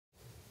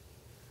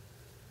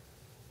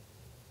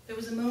There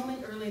was a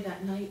moment early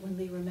that night when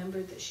Lee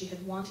remembered that she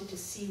had wanted to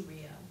see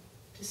Rio,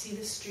 to see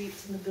the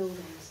streets and the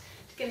buildings,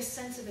 to get a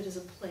sense of it as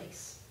a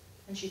place,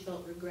 and she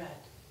felt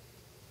regret.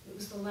 It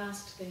was the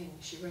last thing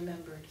she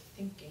remembered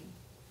thinking.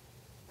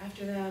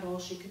 After that, all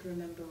she could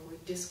remember were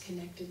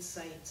disconnected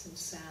sights and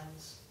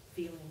sounds,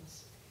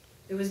 feelings.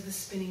 There was the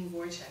spinning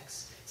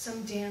vortex,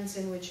 some dance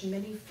in which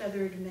many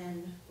feathered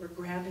men were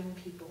grabbing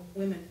people,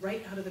 women,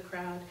 right out of the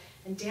crowd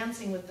and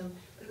dancing with them,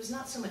 but it was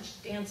not so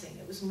much dancing,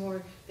 it was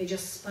more they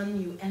just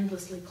spun you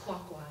endlessly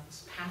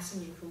clockwise,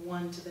 passing you from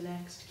one to the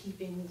next,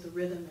 keeping the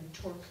rhythm and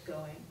torque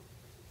going.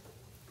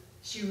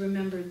 She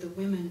remembered the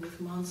women with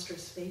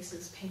monstrous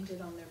faces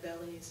painted on their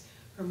bellies,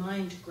 her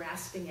mind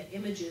grasping at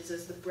images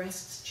as the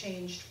breasts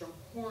changed from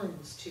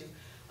horns to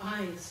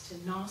eyes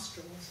to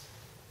nostrils,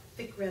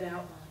 thick red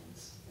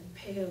outlines, and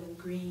pale and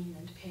green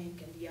and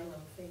pink and yellow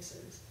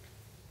faces.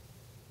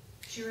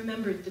 She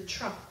remembered the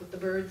truck with the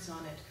birds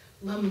on it,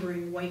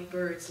 lumbering white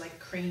birds like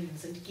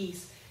cranes and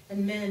geese,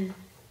 and men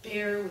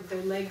bare with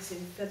their legs in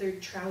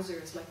feathered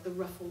trousers like the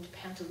ruffled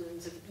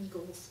pantaloons of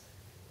eagles,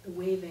 the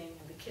waving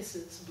and the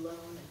kisses blown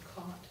and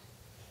caught.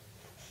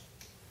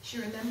 She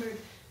remembered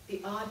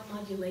the odd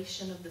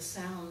modulation of the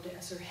sound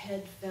as her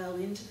head fell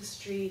into the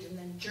street and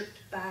then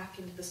jerked back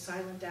into the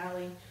silent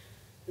alley,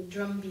 the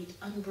drumbeat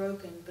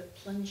unbroken but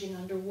plunging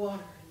under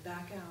water and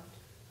back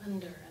out,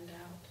 under and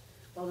out,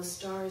 while the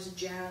stars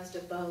jazzed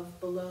above,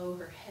 below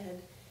her head,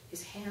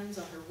 his hands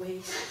on her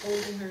waist,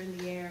 holding her in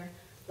the air,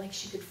 like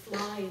she could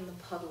fly in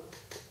the puddle,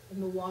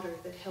 in the water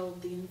that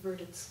held the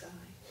inverted sky.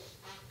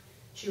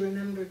 She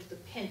remembered the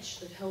pinch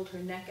that held her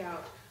neck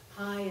out,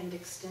 high and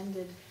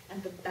extended,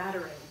 and the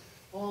battering,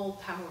 all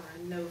power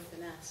and no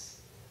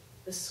finesse,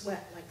 the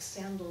sweat like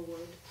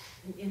sandalwood,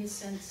 an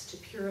incense to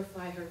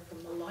purify her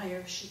from the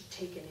liar she'd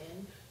taken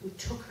in, who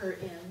took her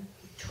in,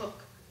 who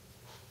took.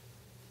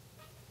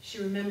 She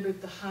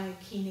remembered the high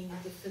keening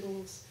of the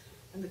fiddles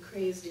and the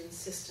crazed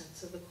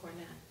insistence of the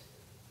cornet.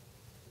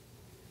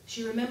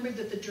 She remembered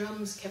that the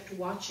drums kept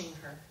watching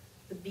her,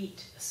 the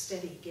beat a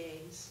steady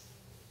gaze.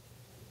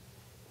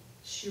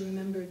 She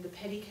remembered the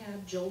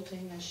pedicab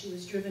jolting as she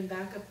was driven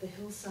back up the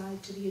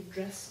hillside to the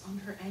address on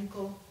her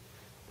ankle,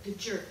 the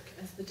jerk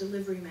as the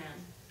delivery man,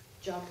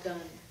 job done,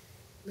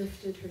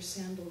 lifted her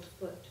sandaled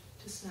foot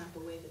to snap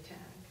away the tag.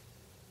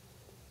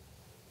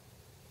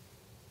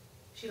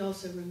 She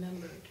also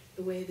remembered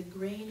the way the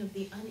grain of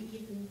the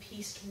uneven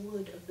pieced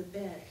wood of the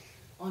bed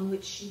on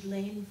which she'd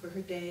lain for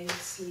her day of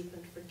sleep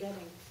and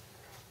forgetting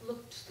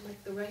looked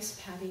like the rice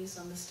paddies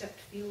on the stepped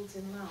fields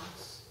in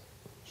Laos.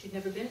 She'd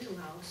never been to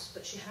Laos,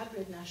 but she had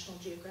read National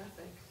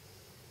Geographic.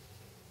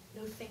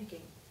 No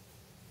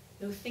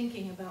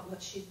thinking about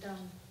what she'd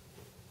done.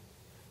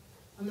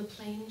 On the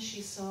plain,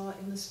 she saw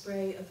in the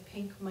spray of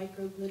pink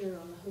micro-glitter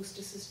on the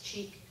hostess's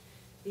cheek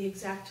the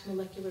exact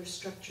molecular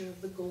structure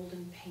of the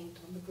golden paint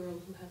on the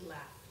girl who had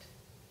laughed.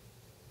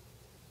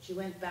 She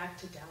went back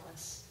to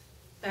Dallas,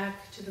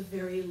 back to the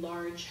very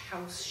large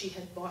house she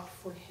had bought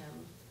for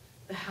him,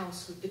 the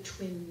house with the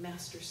twin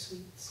master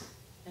suites,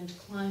 and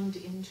climbed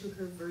into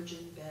her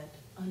virgin bed,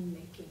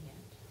 unmaking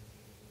it.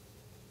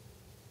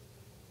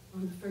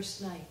 On the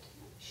first night,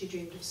 she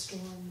dreamed of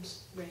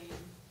storms, rain,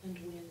 and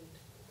wind.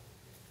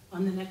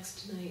 On the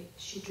next night,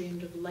 she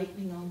dreamed of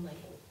lightning only.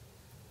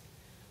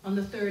 On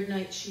the third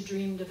night, she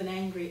dreamed of an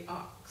angry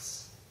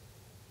ox.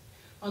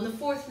 On the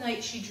fourth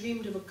night, she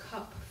dreamed of a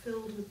cup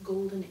filled with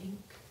golden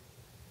ink.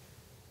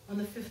 On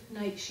the fifth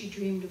night, she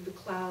dreamed of the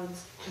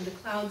clouds, and the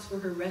clouds were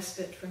her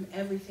respite from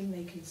everything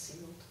they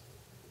concealed.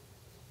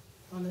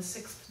 On the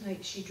sixth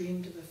night, she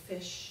dreamed of a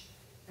fish,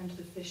 and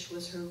the fish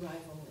was her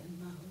rival in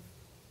love.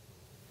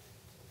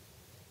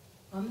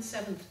 On the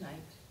seventh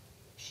night,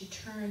 she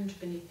turned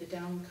beneath the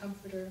down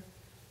comforter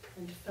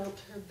and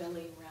felt her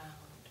belly round.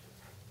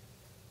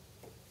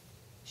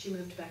 She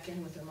moved back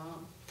in with her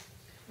mom.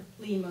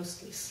 Lee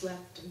mostly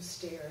slept and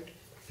stared.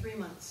 3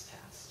 months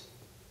passed.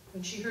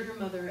 When she heard her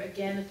mother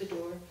again at the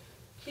door,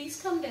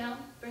 "Please come down,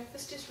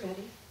 breakfast is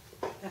ready."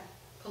 That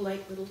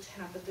polite little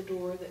tap at the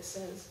door that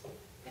says,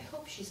 "I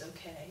hope she's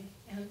okay,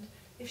 and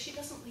if she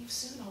doesn't leave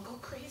soon, I'll go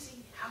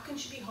crazy. How can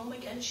she be home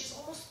again? She's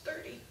almost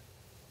 30.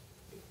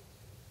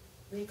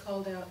 Lee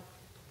called out,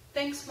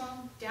 "Thanks,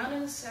 Mom, down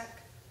in a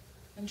sec,"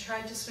 and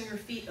tried to swing her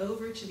feet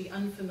over to the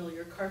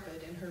unfamiliar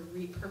carpet in her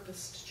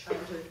repurposed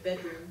childhood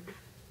bedroom,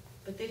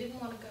 but they didn't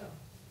want to go.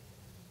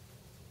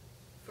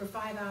 For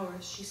 5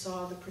 hours, she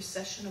saw the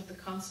procession of the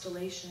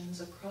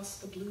constellations across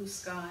the blue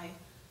sky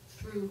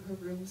through her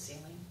room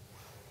ceiling.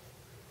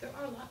 There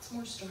are lots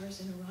more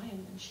stars in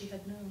Orion than she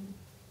had known.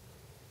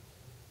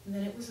 And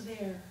then it was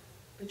there,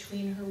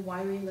 between her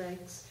wiry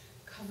legs,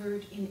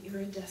 covered in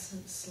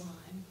iridescent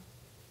slime.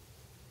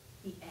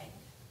 The egg.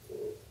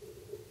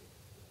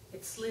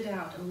 It slid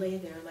out and lay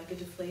there like a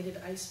deflated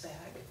ice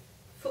bag,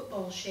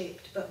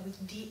 football-shaped but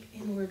with deep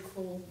inward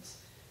folds.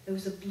 There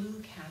was a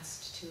blue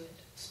cast to it,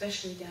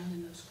 especially down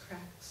in those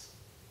cracks.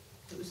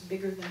 It was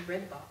bigger than a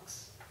bread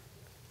box.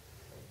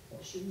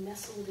 She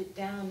nestled it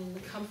down in the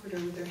comforter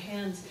with her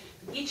hands,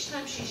 but each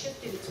time she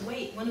shifted its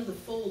weight, one of the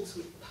folds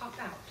would pop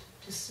out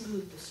to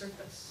smooth the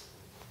surface.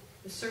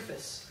 The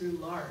surface grew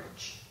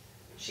large.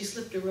 She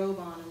slipped a robe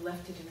on and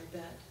left it in her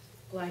bed,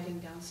 gliding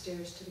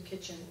downstairs to the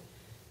kitchen.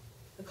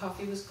 The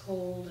coffee was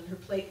cold, and her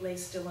plate lay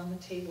still on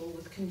the table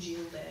with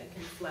congealed egg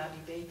and flabby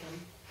bacon.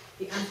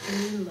 The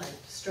afternoon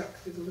light struck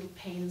through the little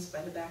panes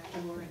by the back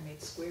door and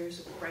made squares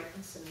of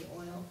brightness in the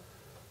oil.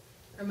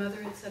 Her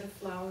mother had set a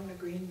flower in a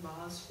green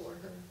vase for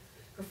her.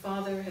 Her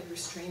father had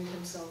restrained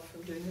himself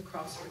from doing the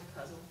crossword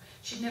puzzle.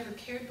 She'd never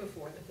cared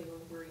before that they were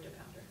worried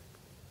about her.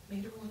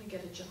 Made her want to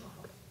get a job.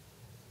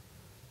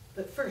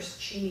 But first,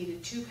 she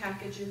needed 2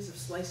 packages of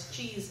sliced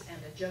cheese and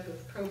a jug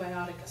of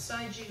probiotic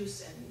acai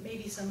juice and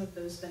maybe some of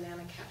those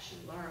banana cashew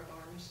Lara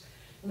bars.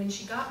 And when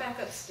she got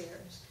back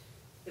upstairs,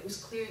 it was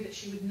clear that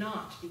she would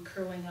not be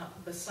curling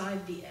up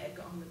beside the egg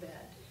on the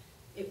bed.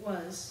 It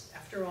was,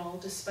 after all,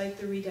 despite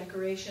the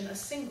redecoration, a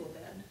single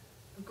bed,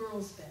 a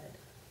girl's bed,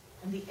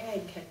 and the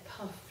egg had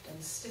puffed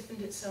and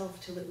stiffened itself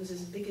till it was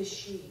as big as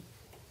she.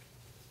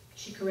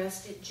 She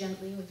caressed it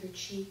gently with her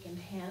cheek and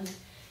hand,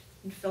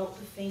 and felt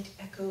the faint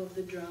echo of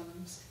the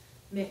drums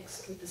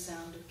mixed with the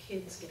sound of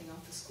kids getting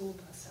off the school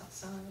bus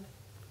outside.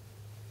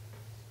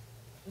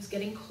 It was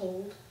getting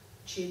cold.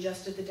 She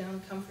adjusted the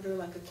down comforter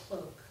like a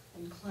cloak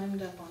and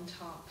climbed up on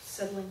top,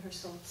 settling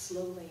herself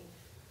slowly,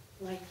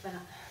 like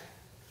that.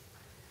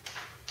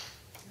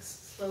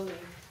 Slowly,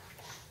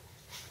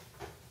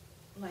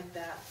 like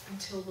that,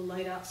 until the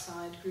light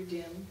outside grew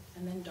dim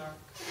and then dark.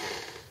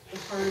 The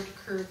hard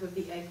curve of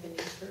the egg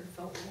beneath her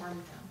felt warm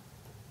now.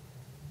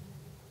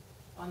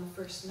 On the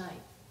first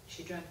night,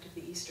 she dreamt of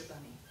the Easter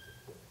Bunny.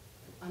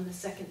 On the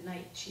second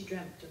night, she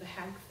dreamt of a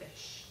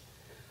hagfish.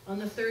 On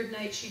the third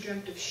night, she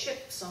dreamt of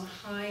ships on a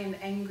high and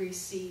angry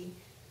sea.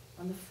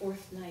 On the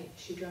fourth night,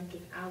 she dreamt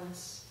of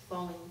Alice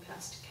falling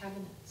past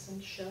cabinets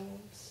and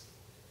shelves.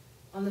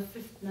 On the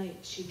fifth night,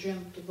 she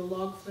dreamt of a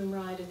log flume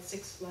ride at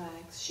Six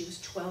Flags. She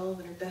was 12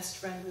 and her best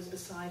friend was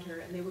beside her,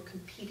 and they were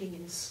competing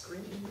in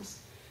screams.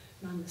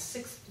 And on the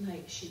sixth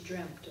night, she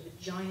dreamt of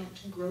a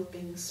giant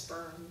groping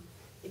sperm,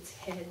 its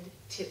head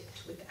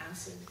tipped with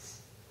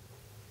acids.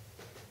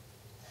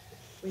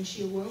 When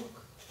she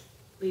awoke,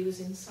 Lee was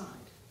inside.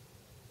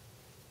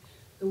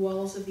 The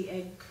walls of the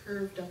egg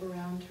curved up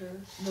around her,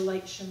 and the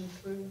light shone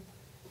through.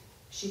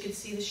 She could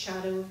see the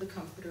shadow of the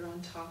comforter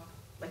on top,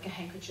 like a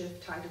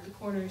handkerchief tied at the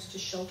corners to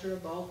shelter a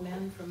bald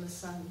man from the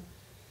sun.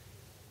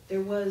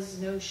 There was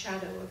no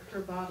shadow of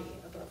her body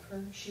above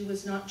her. She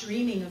was not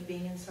dreaming of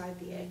being inside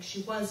the egg.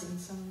 She was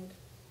inside.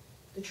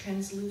 The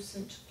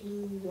translucent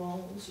blue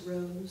walls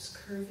rose,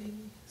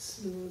 curving,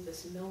 smooth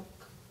as milk.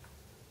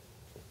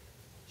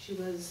 She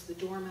was the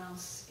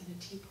dormouse in a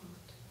teapot.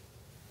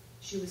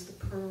 She was the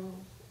pearl.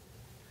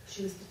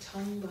 She was the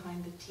tongue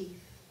behind the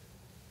teeth.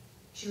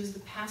 She was the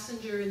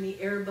passenger in the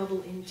air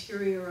bubble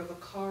interior of a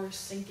car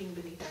sinking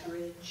beneath a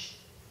bridge.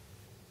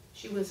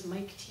 She was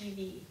Mike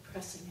TV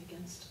pressing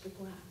against the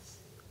glass.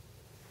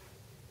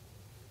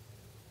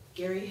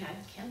 Gary had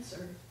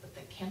cancer, but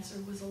that cancer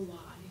was a lie.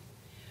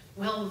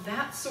 Well,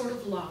 that sort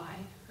of lie,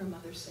 her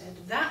mother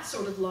said, that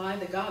sort of lie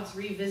the gods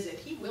revisit,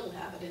 he will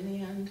have it in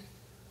the end.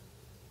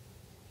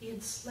 He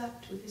had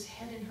slept with his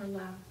head in her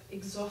lap,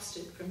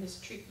 exhausted from his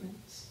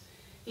treatments.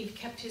 He'd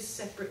kept his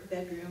separate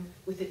bedroom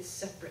with its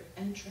separate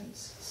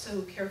entrance,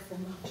 so careful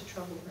not to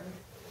trouble her.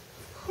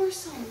 Of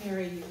course I'll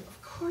marry you.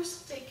 Of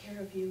course I'll take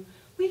care of you.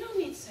 We don't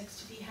need sex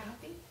to be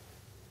happy.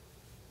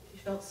 She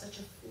felt such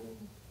a fool.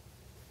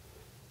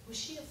 Was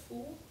she a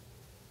fool?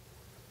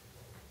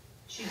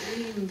 She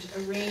dreamed a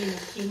rain of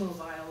chemo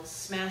vials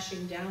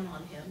smashing down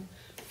on him,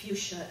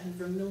 fuchsia and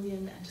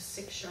vermilion and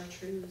sick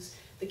chartreuse.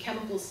 The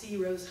chemical sea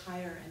rose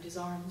higher and his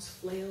arms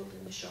flailed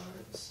in the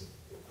shards.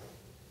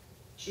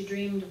 She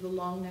dreamed of the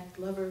long-necked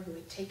lover who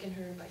had taken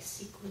her by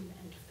sequin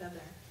and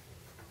feather.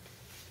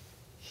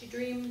 She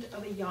dreamed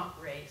of a yacht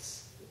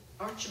race,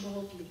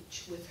 Archibald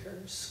Leach with her,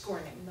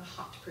 scorning the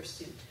hot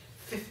pursuit,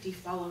 50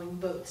 following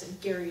boats,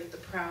 and Gary at the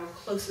prow,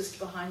 closest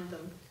behind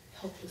them,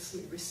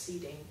 helplessly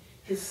receding.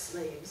 His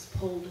slaves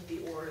pulled at the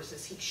oars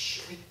as he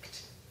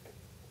shrieked.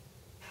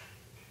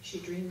 She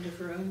dreamed of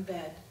her own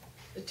bed,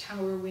 the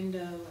tower window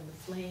and the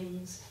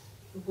flames.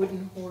 The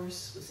wooden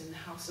horse was in the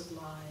house of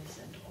lies,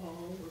 and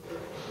all were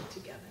burning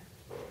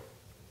together.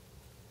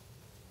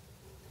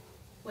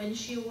 When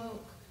she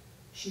awoke,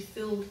 she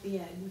filled the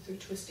egg with her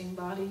twisting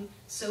body,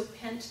 so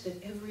pent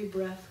that every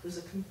breath was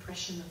a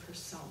compression of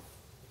herself.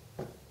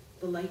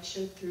 The light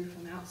showed through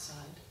from outside.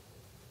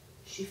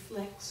 She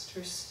flexed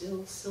her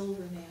still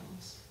silver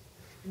nails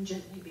and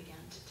gently began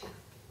to tap.